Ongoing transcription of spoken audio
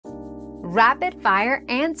Rapid fire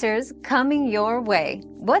answers coming your way.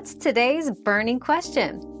 What's today's burning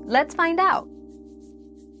question? Let's find out.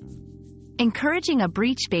 Encouraging a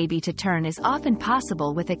breech baby to turn is often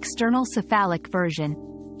possible with external cephalic version,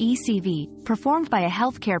 ECV, performed by a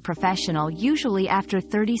healthcare professional usually after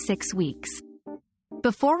 36 weeks.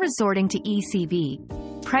 Before resorting to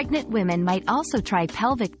ECV, pregnant women might also try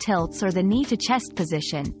pelvic tilts or the knee-to-chest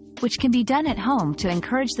position, which can be done at home to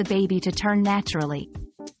encourage the baby to turn naturally.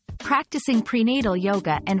 Practicing prenatal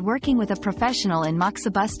yoga and working with a professional in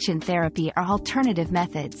moxibustion therapy are alternative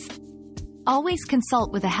methods. Always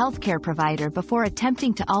consult with a healthcare provider before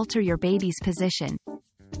attempting to alter your baby's position.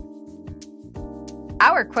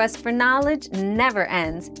 Our quest for knowledge never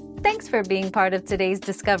ends. Thanks for being part of today's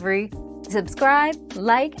discovery. Subscribe,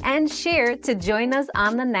 like, and share to join us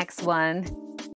on the next one.